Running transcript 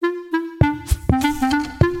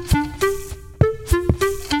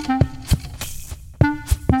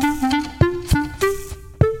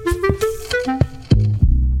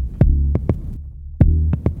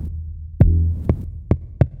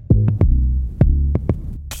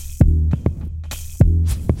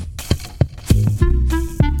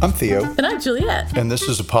I'm Theo. And I'm Juliet. And this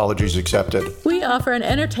is Apologies Accepted. We offer an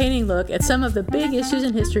entertaining look at some of the big issues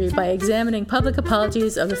in history by examining public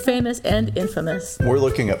apologies of the famous and infamous. We're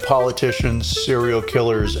looking at politicians, serial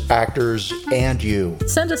killers, actors, and you.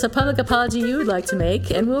 Send us a public apology you would like to make,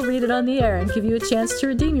 and we'll read it on the air and give you a chance to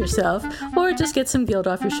redeem yourself, or just get some guilt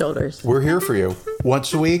off your shoulders. We're here for you.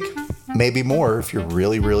 Once a week, maybe more if you're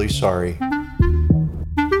really, really sorry.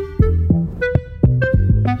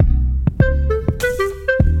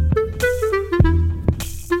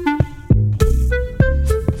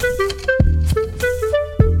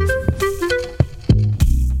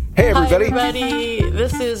 Hi, everybody.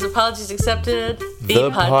 This is Apologies Accepted,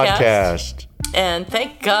 the podcast. And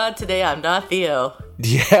thank God today I'm not Theo.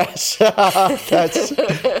 Yes, that's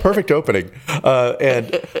perfect opening.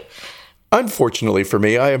 And unfortunately for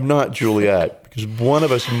me, I am not Juliet, because one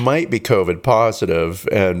of us might be COVID positive,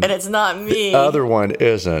 and it's not me. The other one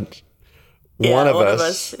isn't. Yeah, one of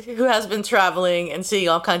us who has been traveling and seeing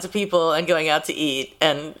all kinds of people and going out to eat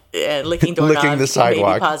and licking doorknobs, licking the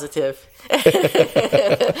sidewalk. Maybe positive.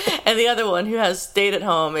 And the other one who has stayed at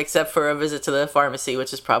home except for a visit to the pharmacy,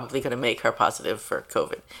 which is probably going to make her positive for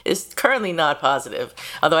COVID, is currently not positive,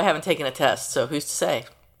 although I haven't taken a test, so who's to say?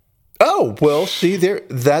 Oh, well, see,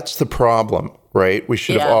 that's the problem, right? We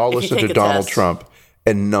should have all listened to Donald Trump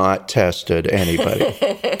and not tested anybody,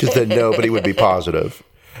 because then nobody would be positive.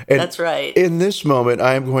 And that's right. In this moment,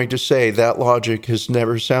 I am going to say that logic has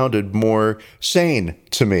never sounded more sane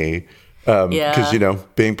to me. Because,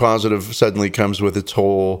 being positive suddenly comes with its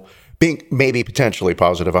whole, being maybe potentially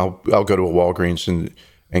positive. I'll go to a Walgreens and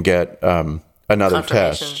get another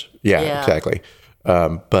test. Yeah, exactly.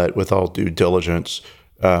 But with all due diligence,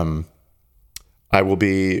 I will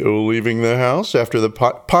be leaving the house after the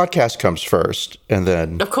podcast comes first. And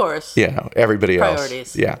then, of course, everybody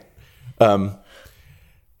priorities. Else.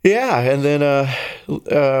 Yeah, and then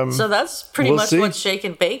so that's pretty much what's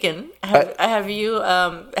shaking bacon. Have you?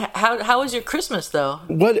 How was your Christmas though?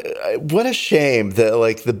 What a shame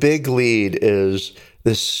that the big lead is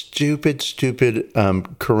this stupid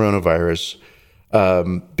coronavirus.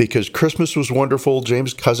 Because Christmas was wonderful.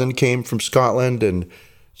 James' cousin came from Scotland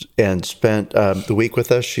and spent the week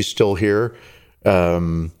with us. She's still here.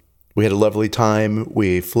 We had a lovely time.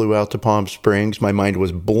 We flew out to Palm Springs. My mind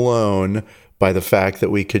was blown by the fact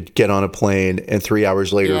that we could get on a plane and 3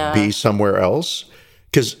 hours later be somewhere else.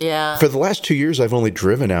 Because for the last 2 years, I've only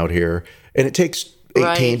driven out here, and it takes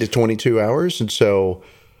 18 to 22 hours. And so,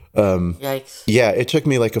 yikes. Yeah, it took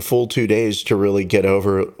me a full 2 days to really get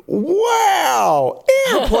over, wow,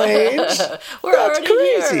 airplanes, that's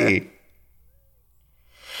crazy. Here.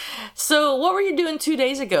 So what were you doing 2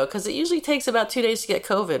 days ago? Because it usually takes about 2 days to get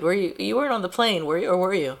COVID. You weren't on the plane, were you, or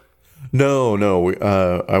were you? No.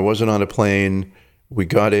 I wasn't on a plane. We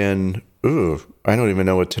got in. I don't even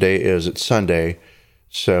know what today is. It's Sunday,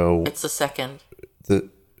 so it's the 2nd. The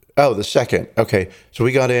 2nd. Okay, so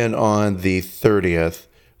we got in on the 30th.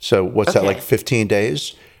 So what's that, 15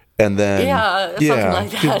 days? And then something like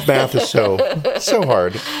that. Math is so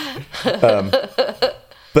hard.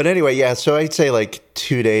 But anyway, so I'd say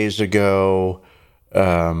 2 days ago.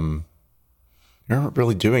 You're not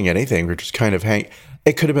really doing anything. We're just kind of hanging.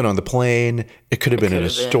 It could have been on the plane. It could have been in a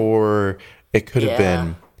store. It could have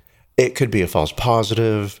been. It could be a false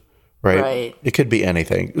positive, right? It could be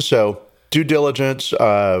anything. So due diligence,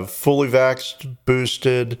 fully vaxxed,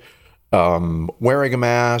 boosted, wearing a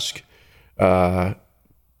mask. But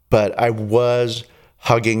I was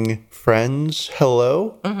hugging friends.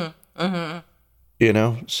 Hello. Mm-hmm.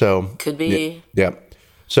 So could be. Yeah.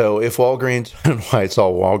 So if Walgreens, I don't know why it's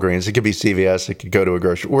all Walgreens. It could be CVS. It could go to a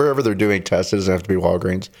grocery. Wherever they're doing tests, it doesn't have to be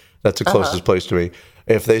Walgreens. That's the closest place to me.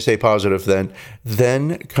 If they say positive,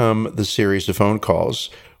 then come the series of phone calls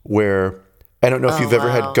where I don't know if you've ever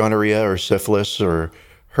had gonorrhea or syphilis or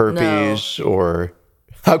herpes or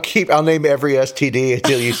I'll name every STD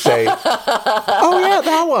until you say, oh yeah,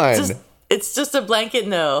 that one. It's just a blanket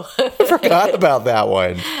no. I forgot about that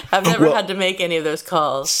one. I've never had to make any of those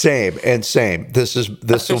calls. Same. This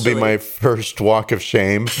will be my first walk of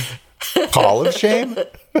shame. Call of shame?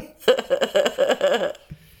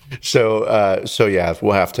 So yeah,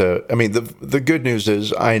 we'll have to. I mean, the good news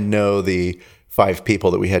is I know the 5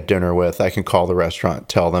 people that we had dinner with. I can call the restaurant,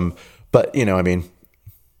 tell them. But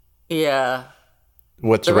yeah.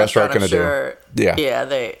 What's the restaurant going to do? Yeah,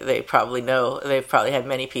 they probably know. They've probably had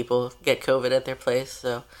many people get COVID at their place.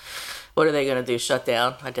 So what are they going to do? Shut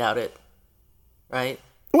down? I doubt it. Right?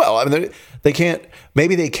 Well, I mean, they can't.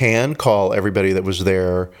 Maybe they can call everybody that was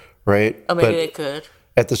there, right? Oh, maybe they could.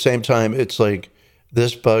 At the same time, it's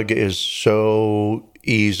this bug is so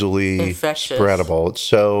easily infectious. Spreadable. It's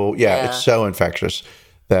so it's so infectious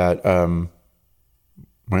that,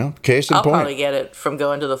 well, case in I'll point. probably get it from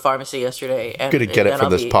going to the pharmacy yesterday. I'm going to get it from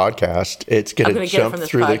this podcast. It's going to jump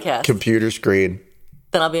through the computer screen.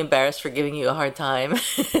 Then I'll be embarrassed for giving you a hard time.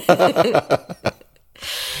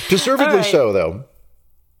 Deservedly so, though.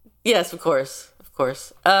 Yes, of course. Of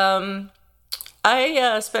course.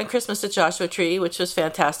 I spent Christmas at Joshua Tree, which was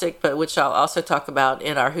fantastic, but which I'll also talk about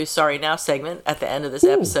in our Who's Sorry Now segment at the end of this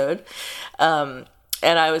episode.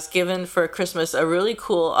 And I was given for Christmas a really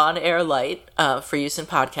cool on-air light for use in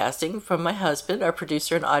podcasting from my husband, our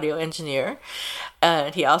producer and audio engineer.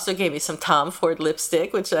 And he also gave me some Tom Ford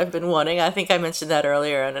lipstick, which I've been wanting. I think I mentioned that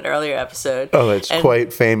earlier in an earlier episode. Oh, it's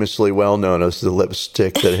quite famously well known as the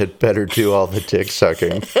lipstick that had better do all the dick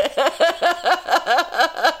sucking.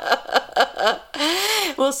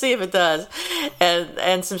 We'll see if it does.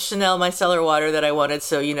 And some Chanel micellar water that I wanted,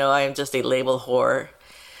 so I am just a label whore.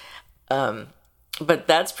 But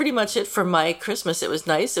that's pretty much it for my Christmas. It was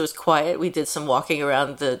nice. It was quiet. We did some walking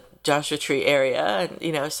around the Joshua Tree area, and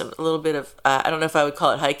a little bit of I don't know if I would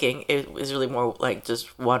call it hiking. It was really more like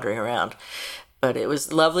just wandering around. But it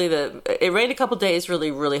was lovely. It rained a couple days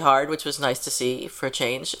really, really hard, which was nice to see for a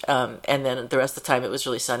change. And then the rest of the time it was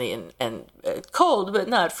really sunny and cold, but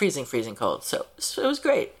not freezing cold. So it was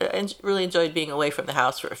great. I really enjoyed being away from the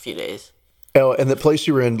house for a few days. Oh, and the place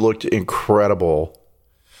you were in looked incredible.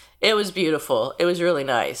 It was beautiful. It was really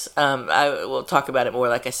nice. I will talk about it more,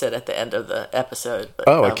 like I said, at the end of the episode. But,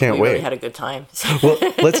 I can't wait. We really had a good time. Well,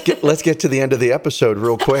 let's get to the end of the episode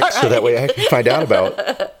real quick, so that way I can find out about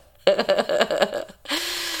it.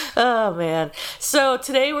 Oh, man. So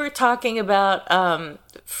today we're talking about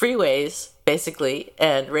freeways, basically,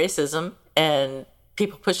 and racism, and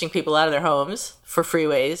people pushing people out of their homes for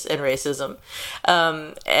freeways and racism.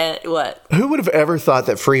 And what? Who would have ever thought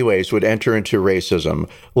that freeways would enter into racism?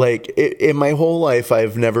 Like, in my whole life,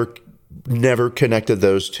 I've never connected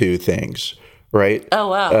those two things, right? Oh,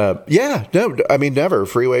 wow. Yeah, no, I mean, never.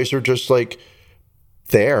 Freeways are just like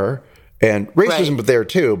there, and racism, right, but there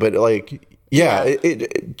too. But like, yeah.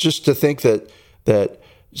 It just to think that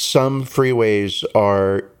some freeways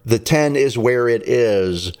are, the 10 is where it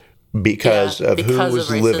is because of who was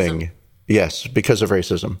living. Yes, because of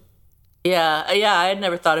racism. Yeah. I had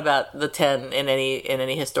never thought about the 10 in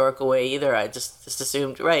any historical way either. I just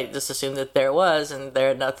assumed that there was, and there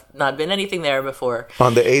had not been anything there before.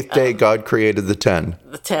 On the 8th day, God created the 10.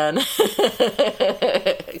 The 10.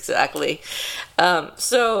 Exactly.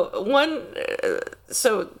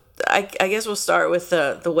 I guess we'll start with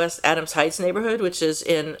the West Adams Heights neighborhood, which is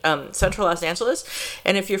in central Los Angeles.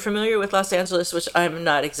 And if you're familiar with Los Angeles, which I'm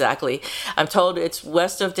not exactly, I'm told it's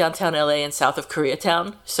west of downtown LA and south of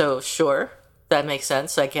Koreatown. So sure, that makes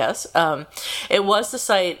sense, I guess. It was the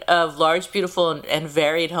site of large, beautiful, and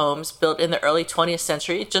varied homes built in the early 20th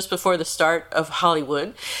century, just before the start of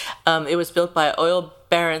Hollywood. It was built by oil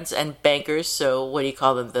barons and bankers. So what do you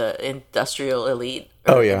call them? The industrial elite?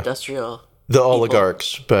 The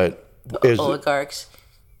oligarchs, but oligarchs.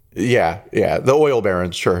 Yeah, the oil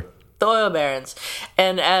barons, sure. The oil barons,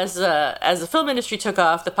 and as the film industry took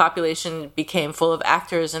off, the population became full of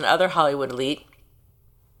actors and other Hollywood elite.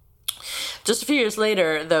 Just a few years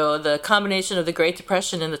later, though, the combination of the Great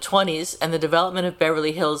Depression in the 20s and the development of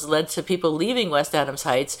Beverly Hills led to people leaving West Adams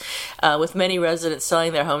Heights, with many residents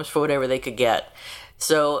selling their homes for whatever they could get.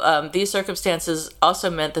 So these circumstances also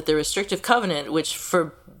meant that the restrictive covenant, which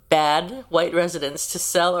forbade white residents to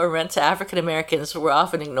sell or rent to African Americans, were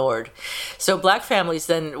often ignored. So black families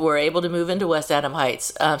then were able to move into West Adams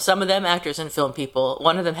Heights. Some of them actors and film people.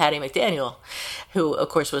 One of them, Hattie McDaniel, who of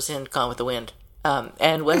course was in Gone with the Wind.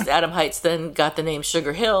 And West Adams Heights then got the name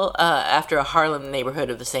Sugar Hill after a Harlem neighborhood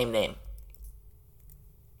of the same name.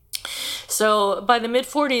 So by the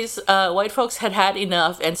mid-40s, white folks had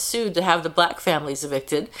enough and sued to have the black families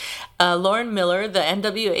evicted. Lauren Miller, the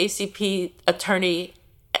NAACP attorney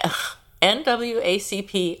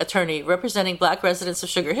representing black residents of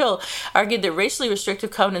Sugar Hill, argued that racially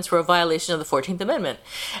restrictive covenants were a violation of the 14th Amendment.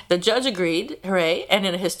 The judge agreed, hooray, and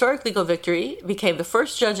in a historic legal victory, became the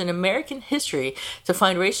first judge in American history to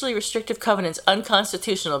find racially restrictive covenants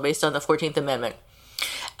unconstitutional based on the 14th Amendment.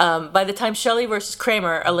 By the time Shelley versus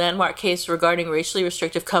Kramer, a landmark case regarding racially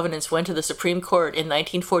restrictive covenants, went to the Supreme Court in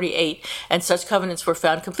 1948, and such covenants were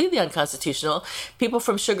found completely unconstitutional, people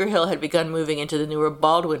from Sugar Hill had begun moving into the newer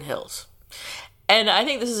Baldwin Hills. And I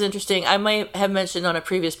think this is interesting. I might have mentioned on a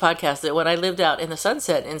previous podcast that when I lived out in the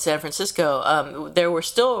Sunset in San Francisco, there were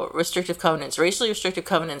still restrictive covenants, racially restrictive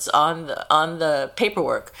covenants on the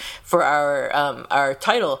paperwork for our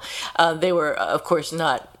title. They were, of course,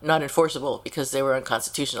 not not enforceable because they were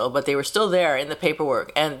unconstitutional, but they were still there in the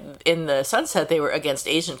paperwork. And in the Sunset, they were against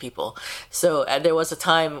Asian people. So there was a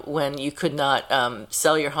time when you could not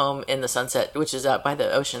sell your home in the Sunset, which is out by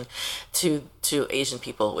the ocean, to Asian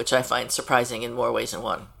people, which I find surprising in more ways than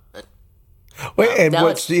one. But, and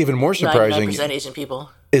what's even more surprising 99% Asian people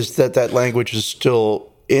is that language is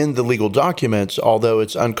still in the legal documents, although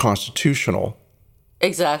it's unconstitutional.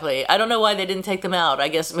 Exactly. I don't know why they didn't take them out. I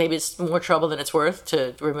guess maybe it's more trouble than it's worth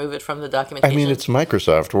to remove it from the documentation. I mean, it's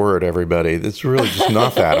Microsoft Word, everybody. It's really just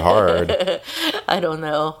not that hard. I don't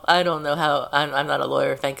know how. I'm not a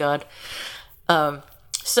lawyer, thank God.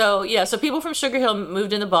 So people from Sugar Hill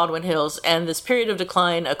moved into Baldwin Hills, and this period of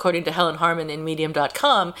decline, according to Helen Harmon in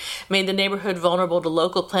Medium.com, made the neighborhood vulnerable to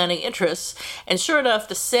local planning interests. And sure enough,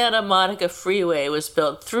 the Santa Monica Freeway was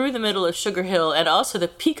built through the middle of Sugar Hill and also the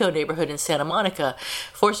Pico neighborhood in Santa Monica,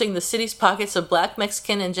 forcing the city's pockets of Black,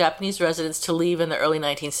 Mexican, and Japanese residents to leave in the early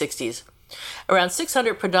 1960s. Around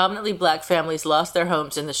 600 predominantly Black families lost their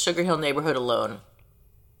homes in the Sugar Hill neighborhood alone.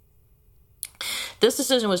 This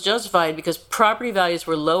decision was justified because property values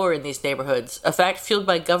were lower in these neighborhoods, a fact fueled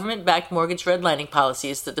by government-backed mortgage redlining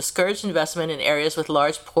policies that discouraged investment in areas with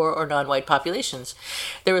large poor or non-white populations.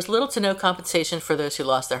 There was little to no compensation for those who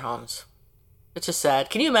lost their homes. It's just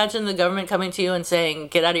sad. Can you imagine the government coming to you and saying,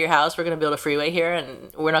 get out of your house, we're going to build a freeway here,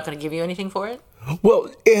 and we're not going to give you anything for it?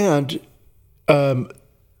 Well, and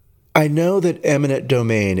I know that eminent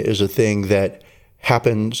domain is a thing that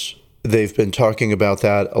happens. They've been talking about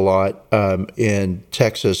that a lot in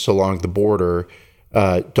Texas along the border.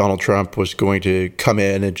 Donald Trump was going to come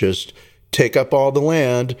in and just take up all the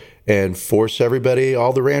land and force everybody,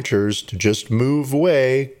 all the ranchers, to just move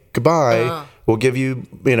away. Goodbye. We'll give you,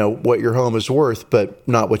 what your home is worth, but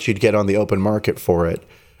not what you'd get on the open market for it.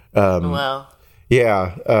 Wow.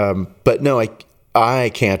 Yeah. But no, I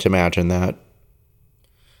can't imagine that.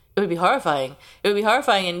 It would be horrifying. It would be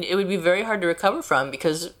horrifying, and it would be very hard to recover from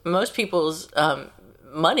because most people's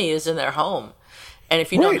money is in their home. And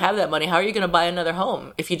if you don't have that money, how are you going to buy another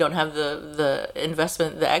home? If you don't have the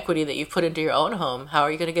investment, the equity that you've put into your own home, how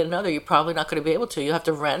are you going to get another? You're probably not going to be able to. You have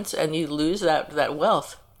to rent, and you lose that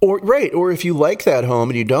wealth. Or if you like that home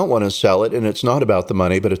and you don't want to sell it, and it's not about the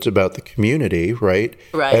money, but it's about the community, right?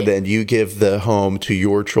 Right. And then you give the home to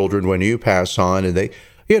your children when you pass on, and they,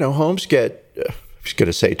 homes get... I was going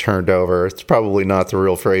to say turned over. It's probably not the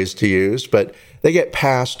real phrase to use, but they get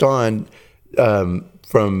passed on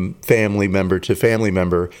from family member to family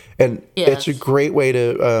member. And It's a great way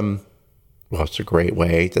to, it's a great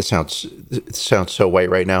way. It sounds so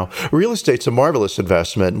white right now. Real estate's a marvelous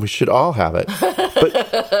investment. We should all have it.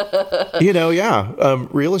 But,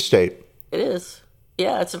 real estate. It is.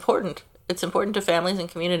 Yeah, it's important. It's important to families and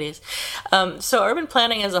communities. So urban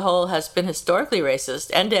planning as a whole has been historically racist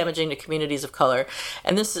and damaging to communities of color.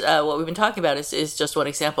 And this, what we've been talking about, is just one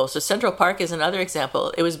example. So Central Park is another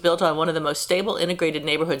example. It was built on one of the most stable integrated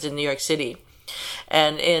neighborhoods in New York City.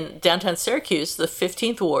 And in downtown Syracuse, the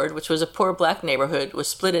 15th Ward, which was a poor Black neighborhood, was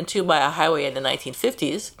split in two by a highway in the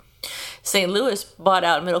 1950s. St. Louis bought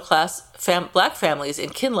out middle-class Black families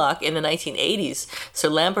in Kinloch in the 1980s so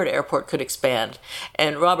Lambert Airport could expand.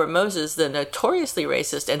 And Robert Moses, the notoriously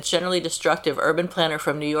racist and generally destructive urban planner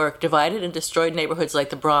from New York, divided and destroyed neighborhoods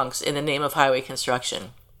like the Bronx in the name of highway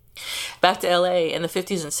construction. Back to LA, in the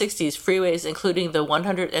 50s and 60s, freeways including the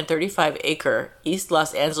 135-acre East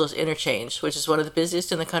Los Angeles interchange, which is one of the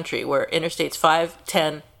busiest in the country, where Interstates 5,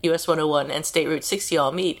 10, US 101, and State Route 60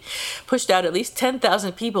 all meet, pushed out at least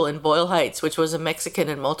 10,000 people in Boyle Heights, which was a Mexican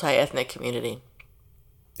and multi-ethnic community.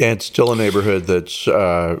 And still a neighborhood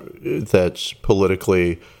that's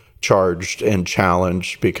politically charged and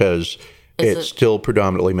challenged because it's still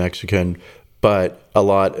predominantly Mexican. But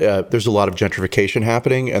there's a lot of gentrification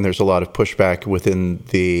happening, and there's a lot of pushback within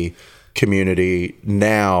the community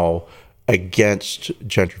now against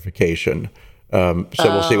gentrification. So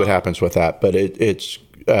we'll see what happens with that. But it's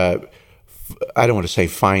I don't want to say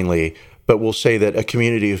finally, but we'll say that a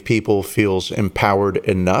community of people feels empowered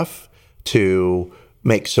enough to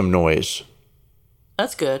make some noise.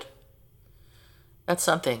 That's good. That's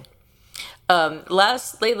something.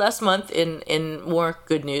 Late last month, in more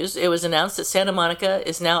good news, it was announced that Santa Monica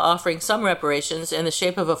is now offering some reparations in the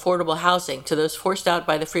shape of affordable housing to those forced out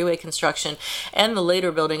by the freeway construction and the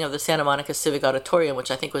later building of the Santa Monica Civic Auditorium,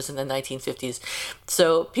 which I think was in the 1950s.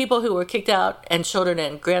 So people who were kicked out and children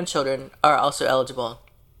and grandchildren are also eligible.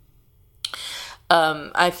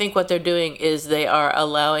 I think what they're doing is they are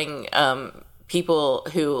allowing people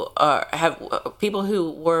who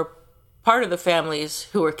were part of the families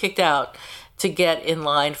who were kicked out to get in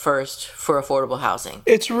line first for affordable housing.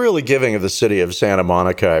 It's really giving of the city of Santa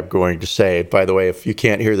Monica, I'm going to say. By the way, if you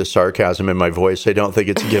can't hear the sarcasm in my voice, I don't think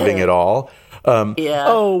it's giving at all. Yeah.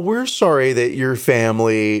 Oh, we're sorry that your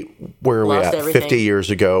family, where are we Lost at, everything. 50 years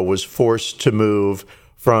ago, was forced to move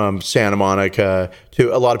from Santa Monica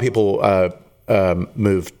to, a lot of people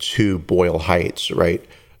moved to Boyle Heights, right?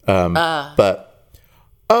 But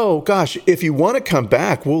oh, gosh, if you want to come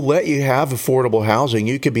back, we'll let you have affordable housing.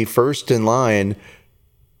 You could be first in line.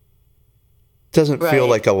 Doesn't feel Right.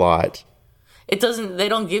 like a lot. It doesn't. They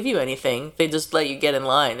don't give you anything. They just let you get in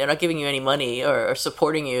line. They're not giving you any money or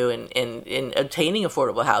supporting you in obtaining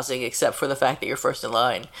affordable housing, except for the fact that you're first in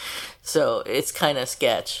line. So it's kind of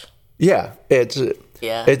sketch. Yeah, it's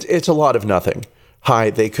Yeah. a lot of nothing.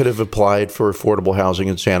 Hi, they could have applied for affordable housing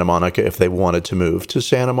in Santa Monica if they wanted to move to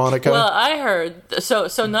Santa Monica. Well, I heard so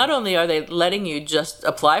not only are they letting you just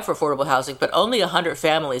apply for affordable housing, but only 100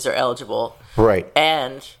 families are eligible, Right.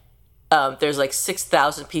 and there's like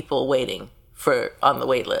 6,000 people waiting on the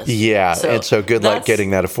wait list. Yeah, and so good luck that's-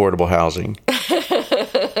 getting that affordable housing.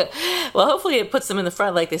 Well, hopefully it puts them in the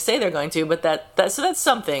front like they say they're going to, but that's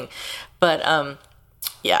something. But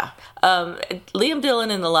yeah. Liam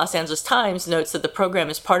Dillon in the Los Angeles Times notes that the program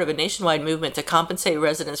is part of a nationwide movement to compensate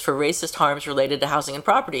residents for racist harms related to housing and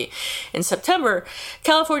property. In September,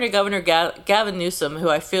 California Governor Gavin Newsom, who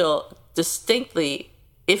I feel distinctly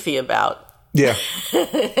iffy about, Yeah.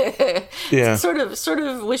 Yeah. sort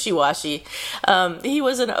of wishy-washy. He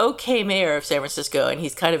was an okay mayor of San Francisco, and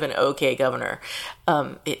he's kind of an okay governor.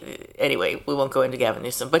 Anyway, we won't go into Gavin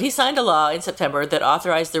Newsom. But he signed a law in September that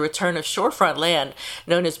authorized the return of shorefront land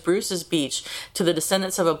known as Bruce's Beach to the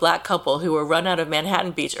descendants of a black couple who were run out of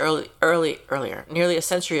Manhattan Beach earlier, nearly a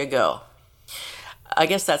century ago. I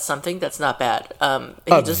guess that's something. That's not bad.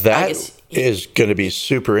 That is going to be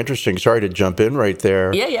super interesting. Sorry to jump in right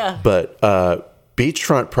there. Yeah. But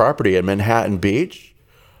beachfront property at Manhattan Beach,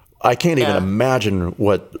 I can't even imagine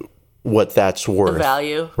what that's worth. The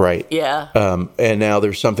value. Right. Yeah. And now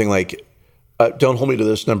there's something like, don't hold me to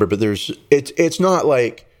this number, but it's not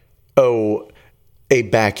like, a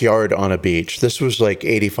backyard on a beach. This was like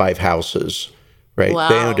 85 houses, right? Wow.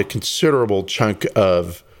 They owned a considerable chunk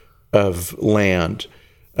of land.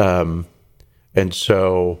 And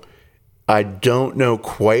so I don't know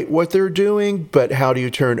quite what they're doing, but how do you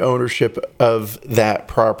turn ownership of that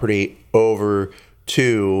property over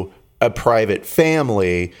to a private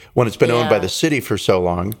family when it's been owned by the city for so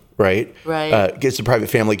long, right? Right. Is the private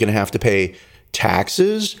family going to have to pay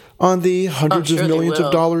taxes on the hundreds sure of they millions of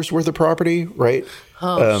will. dollars worth of property, right?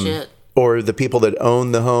 Shit. Or the people that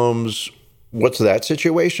own the homes, what's that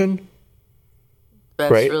situation? That's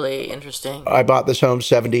right. really interesting. I bought this home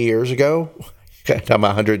 70 years ago. I'm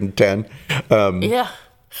 110. Yeah.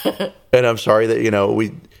 And I'm sorry that,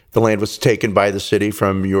 the land was taken by the city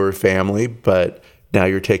from your family, but now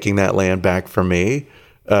you're taking that land back from me.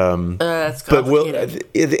 That's But complicated.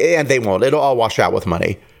 and they won't. It'll all wash out with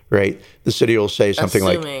money, right? The city will say something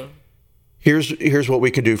like, Assuming. here's what we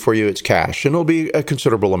can do for you. It's cash. And it'll be a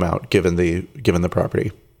considerable amount given the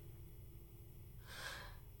property.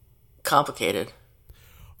 Complicated.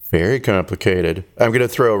 Very complicated. I'm going to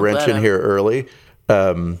throw a wrench in here early.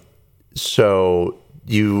 So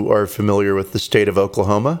you are familiar with the state of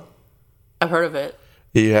Oklahoma? I've heard of it.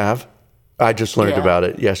 You have? I just learned Yeah. about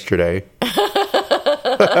it yesterday.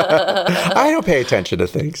 I don't pay attention to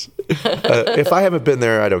things. If I haven't been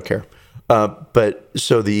there, I don't care. But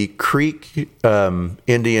so the Creek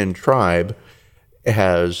Indian tribe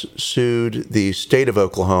has sued the state of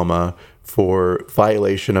Oklahoma for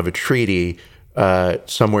violation of a treaty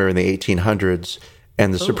somewhere in the 1800s.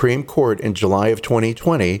 And the Supreme Court in July of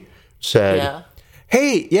 2020 said,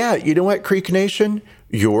 hey, you know what, Creek Nation?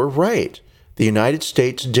 You're right. The United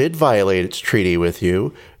States did violate its treaty with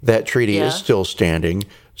you. That treaty is still standing.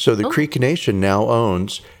 So the Creek Nation now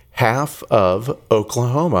owns half of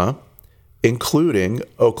Oklahoma, including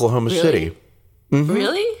Oklahoma City. Mm-hmm.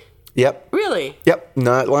 Really? Yep. Really? Yep.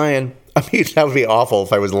 Not lying. I mean, that would be awful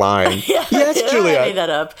if I was lying. Yes, Julia. I made that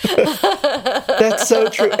up. That's so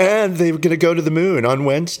true. And they were going to go to the moon on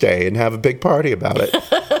Wednesday and have a big party about it.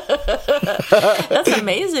 That's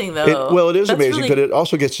amazing, though. It is That's amazing, really... but it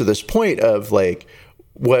also gets to this point of like,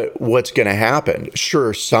 what's going to happen?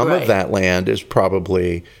 Sure, some of that land is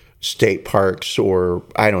probably state parks or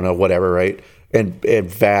I don't know, whatever, right? And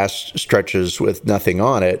vast stretches with nothing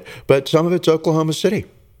on it, but some of it's Oklahoma City.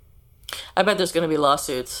 I bet there's going to be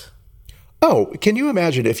lawsuits. Oh, can you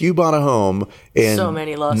imagine if you bought a home in So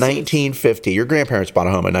many lawsuits. 1950? Your grandparents bought a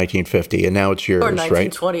home in 1950, and now it's yours, Or right?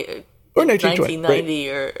 1920. Or 1920, 1990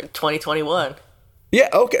 or 2021. Yeah,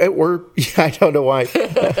 okay. I don't know why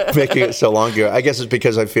making it so long ago. I guess it's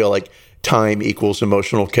because I feel like time equals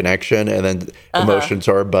emotional connection, and then emotions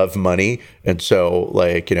are above money. And so,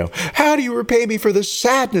 like, how do you repay me for the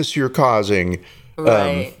sadness you're causing?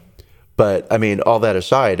 Right. But I mean, all that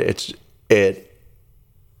aside,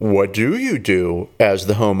 what do you do as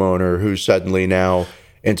the homeowner who suddenly now,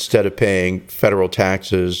 instead of paying federal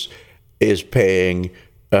taxes, is paying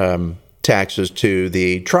taxes to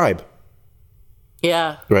the tribe?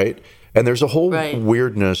 Yeah. Right. And there's a whole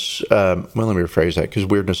weirdness. Well, let me rephrase that, because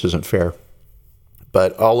weirdness isn't fair.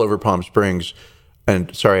 But all over Palm Springs,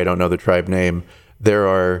 and sorry, I don't know the tribe name, there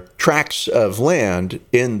are tracts of land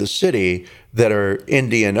in the city that are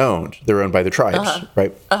Indian owned. They're owned by the tribes,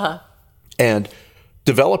 right? And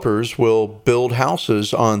developers will build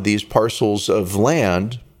houses on these parcels of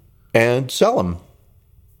land and sell them.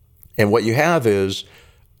 And what you have is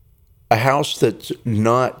a house that's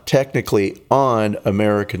not technically on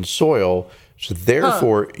American soil, so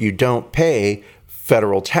therefore you don't pay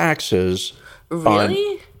federal taxes on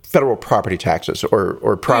federal property taxes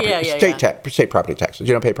or property state property taxes.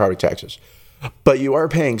 You don't pay property taxes. But you are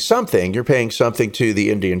paying something. You're paying something to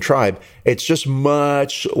the Indian tribe. It's just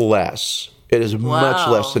much less. It is much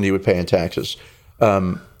less than you would pay in taxes.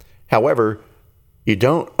 However, you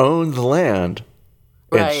don't own the land.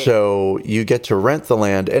 And so you get to rent the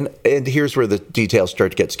land. And here's where the details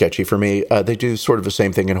start to get sketchy for me. They do sort of the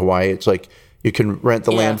same thing in Hawaii. It's like you can rent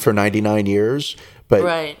the land for 99 years,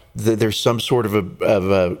 but there's some sort of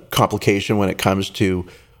a complication when it comes to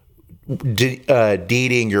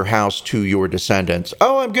deeding your house to your descendants.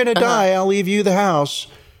 Oh, I'm going to die. I'll leave you the house.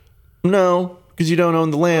 No, because you don't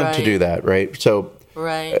own the land to do that, right? So,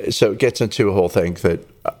 so it gets into a whole thing that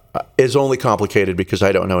is only complicated because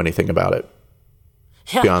I don't know anything about it.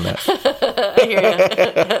 Yeah. Beyond that. I hear you.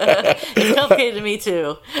 It's complicated to me,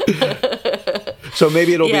 too. So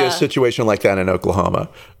maybe it'll be a situation like that in Oklahoma.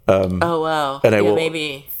 Oh, wow. And I will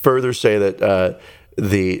maybe further say that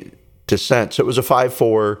the dissent, so it was a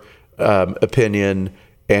 5-4 opinion,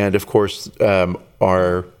 and of course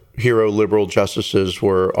our hero liberal justices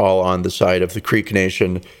were all on the side of the Creek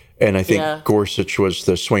Nation, and I think Gorsuch was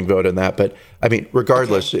the swing vote in that. But I mean,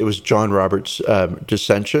 regardless, it was John Roberts'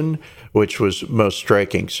 dissension, which was most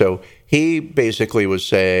striking. So he basically was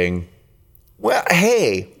saying, well,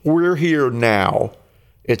 hey, we're here now.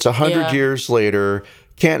 It's 100 years later.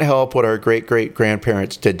 Can't help what our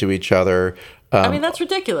great-great-grandparents did to each other. I mean, that's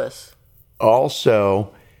ridiculous.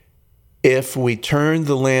 Also, if we turn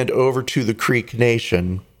the land over to the Creek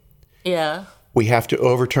Nation, we have to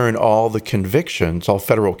overturn all the convictions, all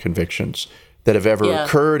federal convictions that have ever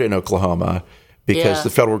occurred in Oklahoma, because the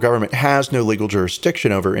federal government has no legal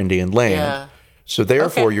jurisdiction over Indian land. So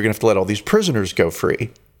therefore, you're going to have to let all these prisoners go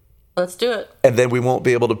free. Let's do it. And then we won't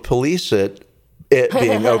be able to police it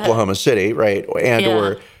being Oklahoma City, right? Or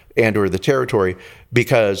the territory,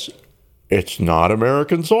 because it's not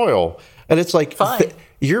American soil. And it's like,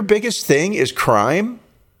 your biggest thing is crime?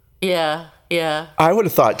 Yeah. I would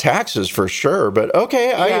have thought taxes for sure, but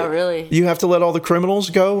okay. Really. You have to let all the criminals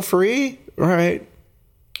go free? All right.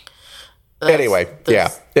 Anyway,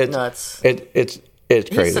 it's nuts. It's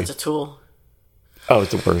crazy. He's such a tool. Oh,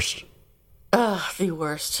 it's the worst. The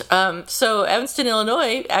worst. So Evanston,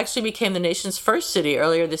 Illinois actually became the nation's first city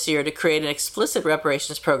earlier this year to create an explicit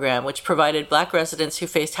reparations program, which provided Black residents who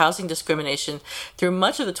faced housing discrimination through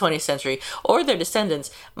much of the 20th century, or their descendants,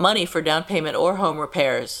 money for down payment or home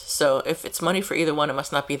repairs. So if it's money for either one, it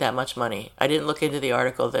must not be that much money. I didn't look into the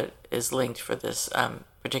article that is linked for this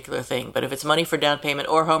particular thing, but if it's money for down payment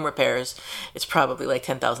or home repairs, it's probably like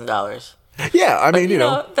 $10,000. Yeah, I mean, you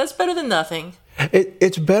know, that's better than nothing.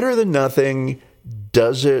 It's better than nothing.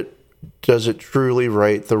 Does it truly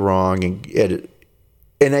right the wrong?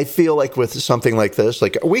 And I feel like with something like this,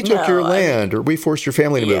 like we took your land or we forced your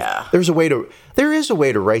family to move. There is a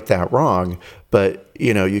way to right that wrong, but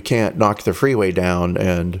you can't knock the freeway down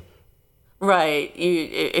and. Right.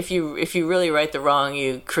 If you really right the wrong,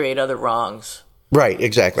 you create other wrongs. Right.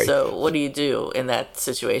 Exactly. So what do you do in that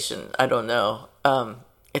situation? I don't know.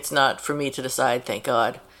 It's not for me to decide. Thank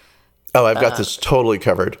God. Oh, I've got this totally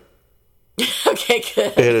covered. Okay,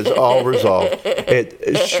 good. It is all resolved.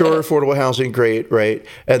 Sure, affordable housing, great, right?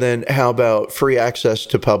 And then how about free access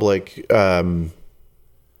to public, not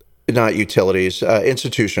utilities,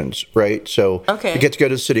 institutions, right? So you get to go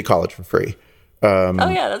to City College for free.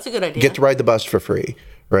 That's a good idea. Get to ride the bus for free,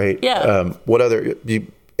 right? Yeah.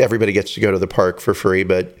 Everybody gets to go to the park for free,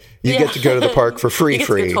 but you get to go to the park for free. You get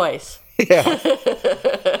to go twice. Yeah.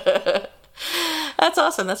 That's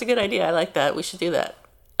awesome. That's a good idea. I like that. We should do that.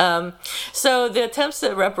 So the attempts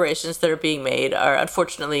at reparations that are being made are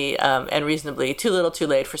unfortunately and reasonably too little too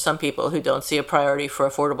late for some people who don't see a priority for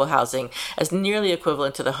affordable housing as nearly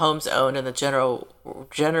equivalent to the homes owned and the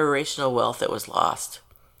generational wealth that was lost.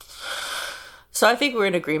 So I think we're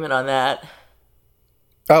in agreement on that.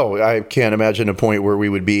 Oh, I can't imagine a point where we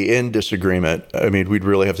would be in disagreement. I mean, we'd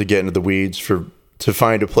really have to get into the weeds to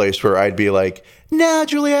find a place where I'd be like, "Nah,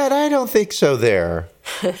 Juliet, I don't think so there."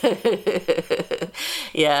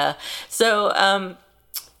 Yeah. So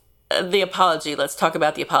the apology. Let's talk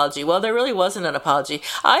about the apology. Well, there really wasn't an apology.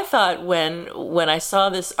 I thought when I saw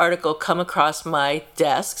this article come across my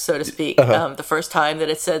desk, so to speak, the first time that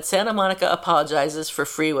it said Santa Monica apologizes for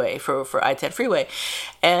I-10 freeway,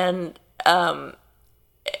 and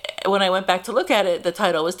when I went back to look at it, the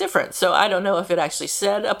title was different. So I don't know if it actually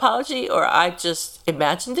said apology or I just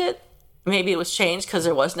imagined it. Maybe it was changed because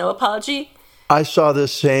there was no apology. I saw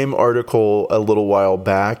this same article a little while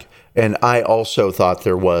back, and I also thought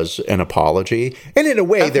there was an apology. And in a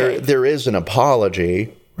way, there is an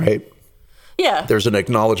apology, right? Yeah. There's an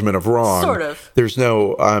acknowledgement of wrong. Sort of. There's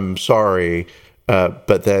no, I'm sorry,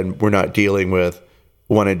 but then we're not dealing with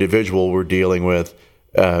one individual. We're dealing with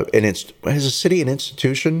is a city an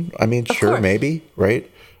institution? I mean, sure, maybe,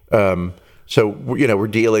 right? So, we're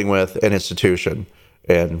dealing with an institution.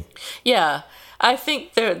 And yeah, I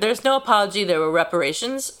think there's no apology. There were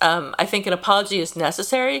reparations. I think an apology is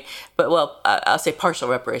necessary, but I'll say partial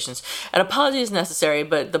reparations. An apology is necessary,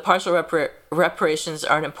 but the partial reparations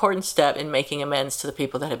are an important step in making amends to the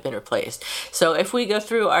people that have been replaced. So if we go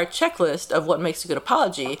through our checklist of what makes a good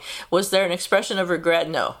apology, was there an expression of regret?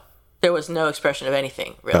 No. There was no expression of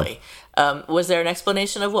anything, really. Oh. Was there an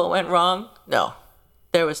explanation of what went wrong? No.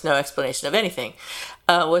 There was no explanation of anything.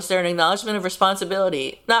 Was there an acknowledgement of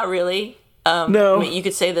responsibility? Not really. No. I mean, you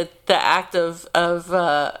could say that the act of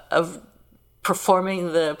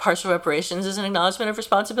performing the partial reparations is an acknowledgement of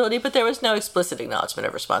responsibility, but there was no explicit acknowledgement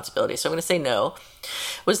of responsibility. So I'm going to say no.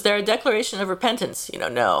 Was there a declaration of repentance?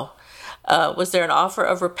 No. Was there an offer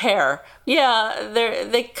of repair? Yeah,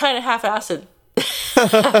 they kind of half-assed.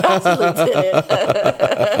 Absolutely did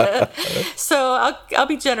it. So I'll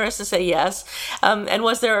be generous and say yes. And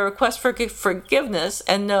was there a request for forgiveness?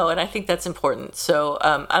 And no, and I think that's important. So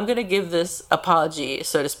I'm going to give this apology,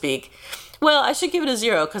 so to speak. Well, I should give it a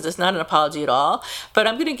 0 because it's not an apology at all. But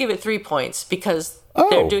I'm going to give it 3 points because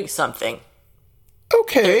they're doing something.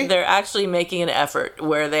 Okay. They're actually making an effort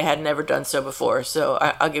where they had never done so before. So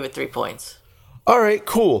I'll give it 3 points. All right,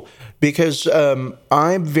 cool. Because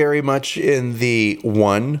I'm very much in the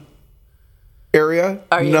 1 area,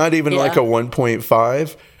 not even like a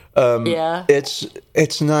 1.5. Yeah.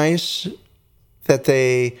 It's nice that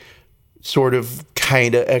they sort of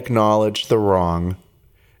kind of acknowledge the wrong.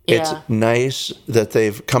 Yeah. It's nice that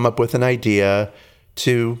they've come up with an idea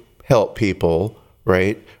to help people,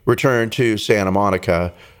 right? Return to Santa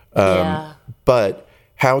Monica. But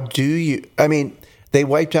how do you, they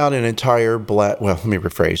wiped out an entire let me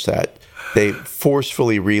rephrase that. They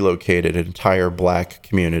forcefully relocated an entire black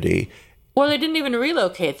community. Well, they didn't even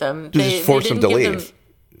relocate them. They just forced them to leave.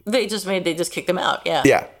 They just kicked them out. Yeah.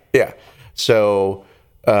 Yeah. So,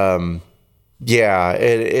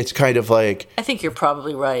 it's kind of like. I think you're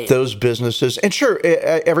probably right. Those businesses, and sure,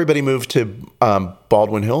 everybody moved to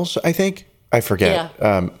Baldwin Hills. I think I forget.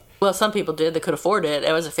 Yeah. Well, some people did. They could afford it.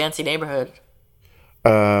 It was a fancy neighborhood.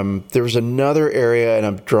 There was another area, and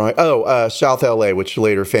I'm drawing. South LA, which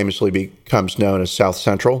later famously becomes known as South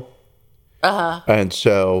Central. And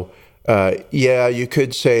so, you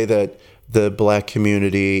could say that the black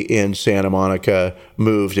community in Santa Monica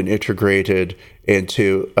moved and integrated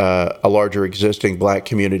into a larger existing black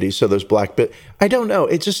community. So those I don't know.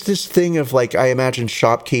 It's just this thing of like I imagine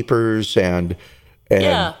shopkeepers and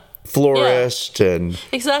florists and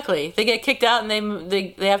exactly. They get kicked out and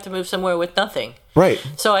they have to move somewhere with nothing. Right.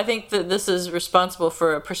 So I think that this is responsible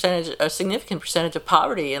for a significant percentage of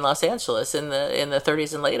poverty in Los Angeles in the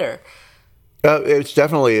 30s and later. It's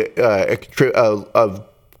definitely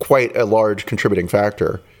quite a large contributing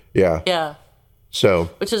factor. Yeah. Yeah. So,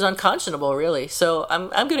 which is unconscionable, really. So I'm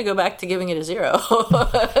going to go back to giving it a 0.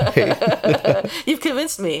 You've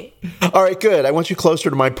convinced me. All right, good. I want you closer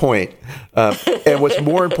to my point. And what's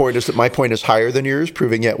more important is that my point is higher than yours,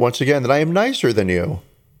 proving yet once again that I am nicer than you.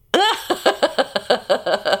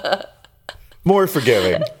 More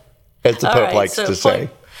forgiving, as the Pope likes to say.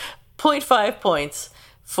 0.5 points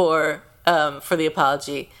for the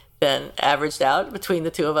apology, then averaged out between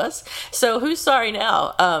the two of us. So who's sorry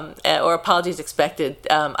now, or apologies expected?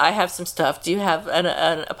 I have some stuff. Do you have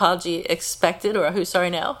an apology expected, or a who's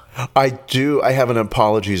sorry now? I do. I have an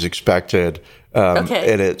apologies expected,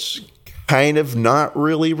 okay. And it's kind of not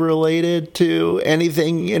really related to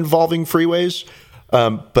anything involving freeways,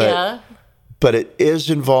 but it is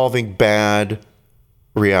involving bad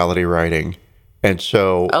reality writing. And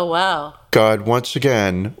so, oh, wow. God, once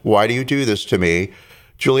again, why do you do this to me?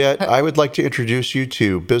 Juliet, I would like to introduce you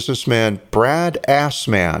to businessman Brad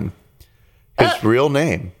Assman, his real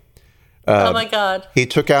name. Oh, my God. He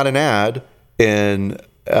took out an ad in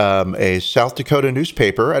a South Dakota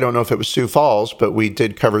newspaper. I don't know if it was Sioux Falls, but we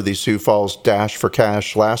did cover the Sioux Falls Dash for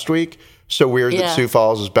Cash last week. So weird that Sioux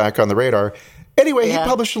Falls is back on the radar. Anyway, he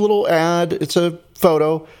published a little ad. It's a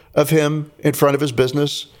photo of him in front of his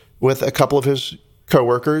business with a couple of his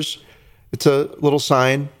coworkers. It's a little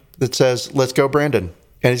sign that says, "Let's go, Brandon."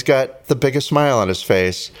 And he's got the biggest smile on his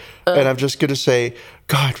face. And I'm just going to say,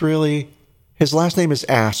 God, really? His last name is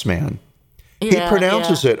Assman. He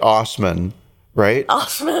pronounces it Osman, right?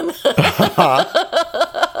 Osman.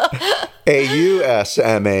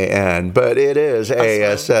 Ausman, but it is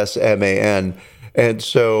Assman. And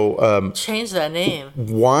so... change that name.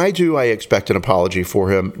 Why do I expect an apology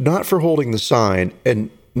for him? Not for holding the sign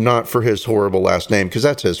and not for his horrible last name, because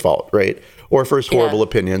that's his fault, right? Or for his horrible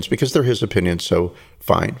opinions, because they're his opinions, so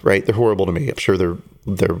fine, right? They're horrible to me. I'm sure they're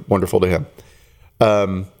wonderful to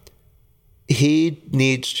him. He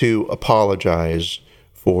needs to apologize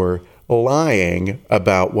for lying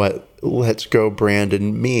about what "Let's Go,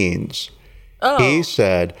 Brandon" means. Oh. He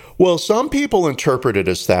said, well, some people interpret it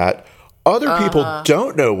as that. Other people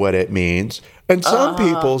don't know what it means. And some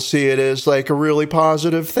people see it as like a really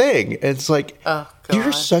positive thing. And it's like,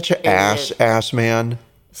 you're such an ass man.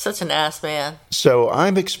 Such an ass man. So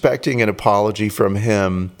I'm expecting an apology from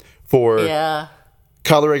him for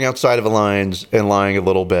coloring outside of the lines and lying a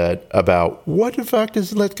little bit about what the fuck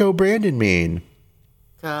does "Let's Go, Brandon" mean?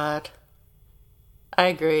 God. I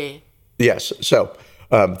agree. Yes. So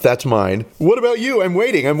that's mine. What about you? I'm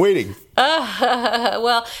waiting.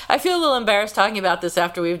 Well, I feel a little embarrassed talking about this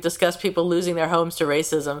after we've discussed people losing their homes to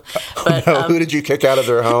racism. But who did you kick out of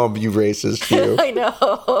their home, you racist, you? I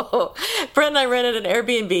know. Brent and I rented an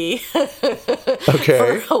Airbnb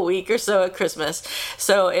for a week or so at Christmas.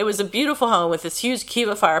 So it was a beautiful home with this huge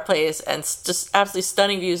Kiva fireplace and just absolutely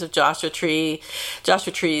stunning views of Joshua trees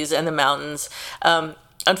and the mountains.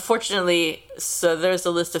 Unfortunately, so there's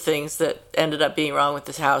a list of things that ended up being wrong with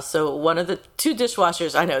this house. So one of the two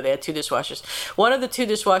dishwashers, I know they had two dishwashers. One of the two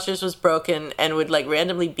dishwashers was broken and would like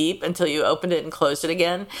randomly beep until you opened it and closed it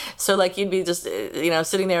again. So like you'd be just,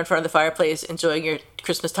 sitting there in front of the fireplace enjoying your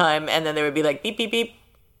Christmas time, and then there would be like beep, beep, beep.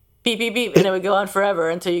 Beep, beep, beep, and it would go on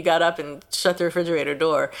forever until you got up and shut the refrigerator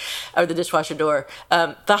door or the dishwasher door.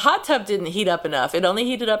 The hot tub didn't heat up enough. It only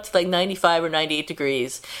heated up to like 95 or 98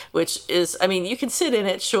 degrees, which is, you can sit in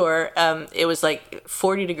it, sure. It was like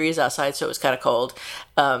 40 degrees outside, so it was kind of cold.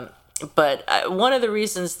 But one of the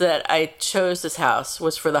reasons that I chose this house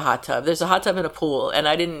was for the hot tub. There's a hot tub and a pool, and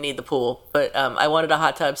I didn't need the pool, but I wanted a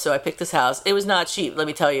hot tub, so I picked this house. It was not cheap, let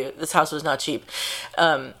me tell you. This house was not cheap.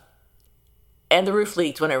 And the roof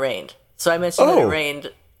leaked when it rained. So I mentioned that it rained.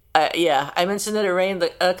 I mentioned that it rained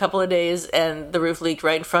a couple of days, and the roof leaked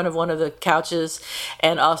right in front of one of the couches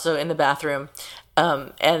and also in the bathroom.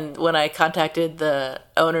 And when I contacted the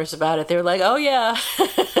owners about it, they were like, "Oh yeah,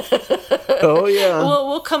 oh yeah,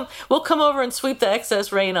 we'll come over and sweep the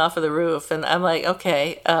excess rain off of the roof." And I'm like,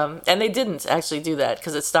 "Okay," and they didn't actually do that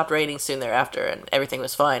because it stopped raining soon thereafter, and everything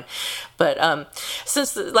was fine. But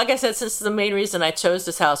since the main reason I chose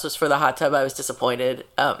this house was for the hot tub, I was disappointed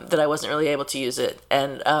that I wasn't really able to use it.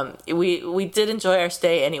 And we did enjoy our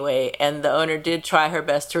stay anyway, and the owner did try her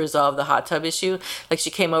best to resolve the hot tub issue. Like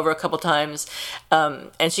she came over a couple times.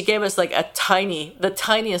 And she gave us like the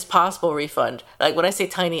tiniest possible refund. Like when I say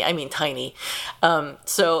tiny, I mean tiny.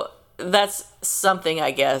 So that's something,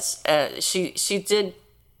 I guess. She did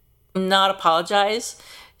not apologize.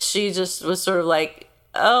 She just was sort of like,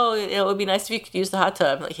 "Oh, it would be nice if you could use the hot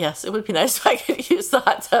tub." I'm like, yes, it would be nice if I could use the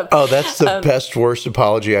hot tub. Oh, that's the worst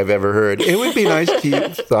apology I've ever heard. It would be nice to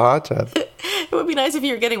use the hot tub. It would be nice if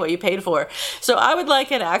you were getting what you paid for. So I would like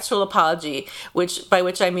an actual apology, by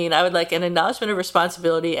which I mean I would like an acknowledgement of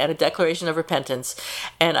responsibility and a declaration of repentance.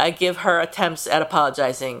 And I give her attempts at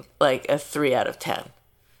apologizing like a 3 out of 10.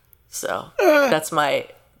 So that's my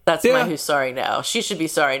who's sorry now. She should be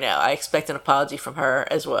sorry now. I expect an apology from her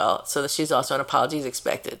as well, so that she's also an apology is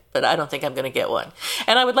expected. But I don't think I'm going to get one.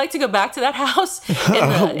 And I would like to go back to that house.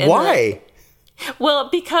 Why? Well,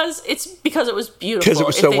 because it was beautiful. Because it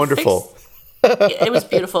was so wonderful. It was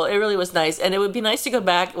beautiful. It really was nice. And it would be nice to go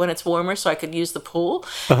back when it's warmer so I could use the pool.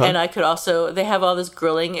 And I could also, they have all this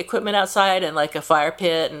grilling equipment outside and like a fire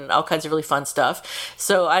pit and all kinds of really fun stuff.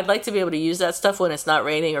 So I'd like to be able to use that stuff when it's not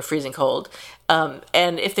raining or freezing cold.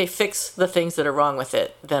 And if they fix the things that are wrong with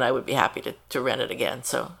it, then I would be happy to rent it again.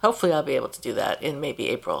 So hopefully I'll be able to do that in maybe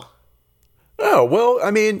April. Oh, well,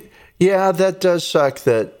 I mean, yeah, that does suck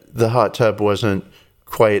that the hot tub wasn't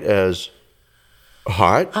quite as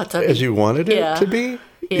hot as you wanted it to be.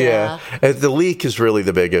 Yeah. The leak is really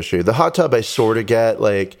the big issue. The hot tub I sort of get,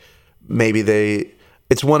 like, maybe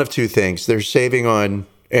it's one of two things. They're saving on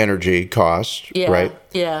energy costs, right?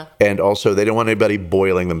 Yeah. And also they don't want anybody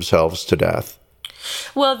boiling themselves to death.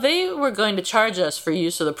 Well, they were going to charge us for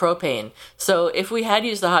use of the propane. So if we had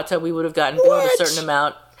used the hot tub, we would have gotten billed a certain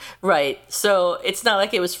amount. Right. So it's not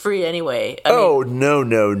like it was free anyway. I mean,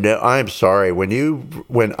 no. I'm sorry. When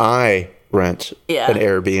I rent an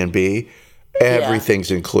Airbnb,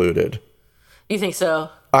 everything's included. You think so?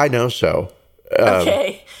 I know so.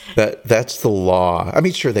 Okay. That's the law. I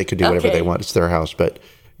mean, sure, they could do whatever they want. It's their house, but,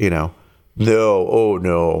 no. Oh,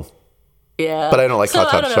 no. Yeah. But I don't like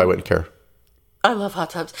hot tubs, so I wouldn't care. I love hot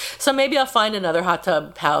tubs. So maybe I'll find another hot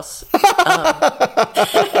tub house to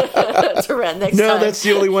rent next time. No, that's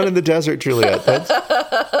the only one in the desert, Juliet.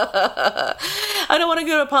 I don't want to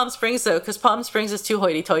go to Palm Springs, though, because Palm Springs is too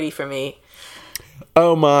hoity-toity for me.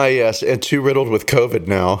 Oh, my, yes. And too riddled with COVID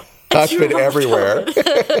now. I've been everywhere.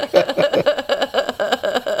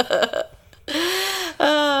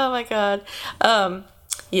 Oh, my God.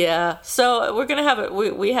 Yeah, so we're gonna have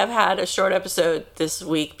we have had a short episode this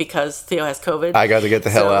week because Theo has COVID. I got to get the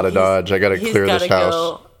hell out of Dodge. I got to clear this house.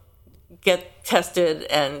 Go get tested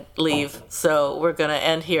and leave. So we're gonna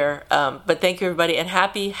end here. But thank you, everybody, and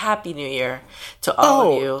happy New Year to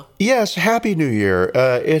all of you. Yes, Happy New Year.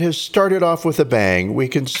 It has started off with a bang. We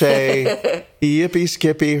can say yippee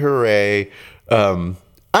skippy hooray. I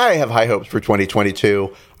have high hopes for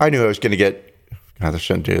 2022. I knew I was going to get. God, I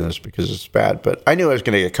shouldn't do this because it's bad, but I knew I was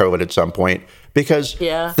going to get COVID at some point because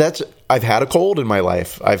I've had a cold in my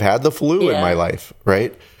life. I've had the flu in my life,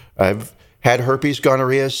 right? I've had herpes,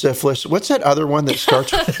 gonorrhea, syphilis. What's that other one that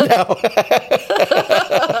starts with now?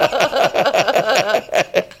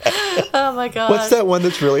 Oh, my God. What's that one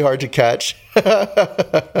that's really hard to catch? Had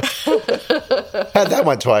that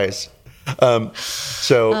one twice.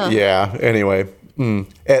 Anyway,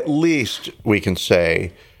 at least we can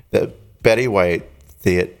say that Betty White,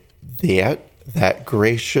 that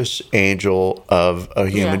gracious angel of a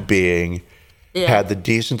human being, had the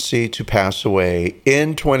decency to pass away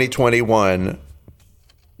in 2021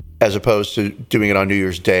 as opposed to doing it on New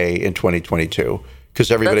Year's Day in 2022. Because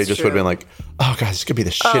everybody would have been like, oh, God, this could be the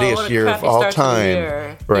shittiest year of all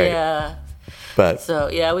time. Right. Yeah. But,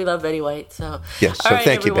 we love Betty White. So, yes, so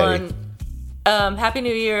thank you, Betty. Happy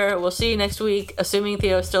New Year. We'll see you next week, assuming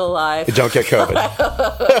Theo's still alive. Don't get COVID.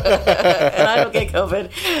 And I don't get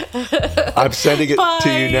COVID. I'm sending it to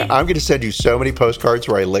you now. I'm going to send you so many postcards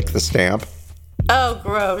where I lick the stamp. Oh,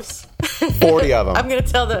 gross. 40 of them. I'm going to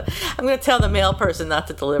tell the mail person not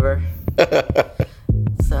to deliver.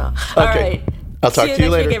 So, all right. I'll talk to you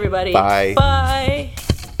later. Week, everybody. Bye. Bye.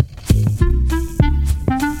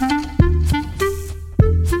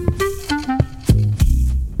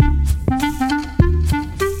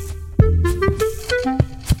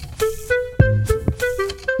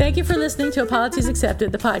 Thank you for listening to Apologies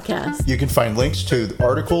Accepted, the podcast. You can find links to the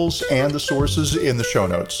articles and the sources in the show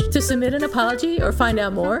notes. To submit an apology or find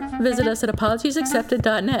out more, visit us at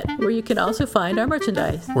apologiesaccepted.net, where you can also find our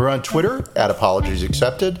merchandise. We're on Twitter at Apologies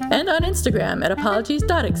Accepted. And on Instagram at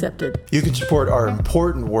apologies.accepted. You can support our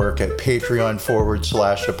important work at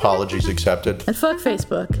Patreon.com/Apologies Accepted. And fuck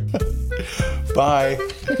Facebook. Bye.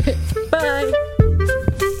 Bye.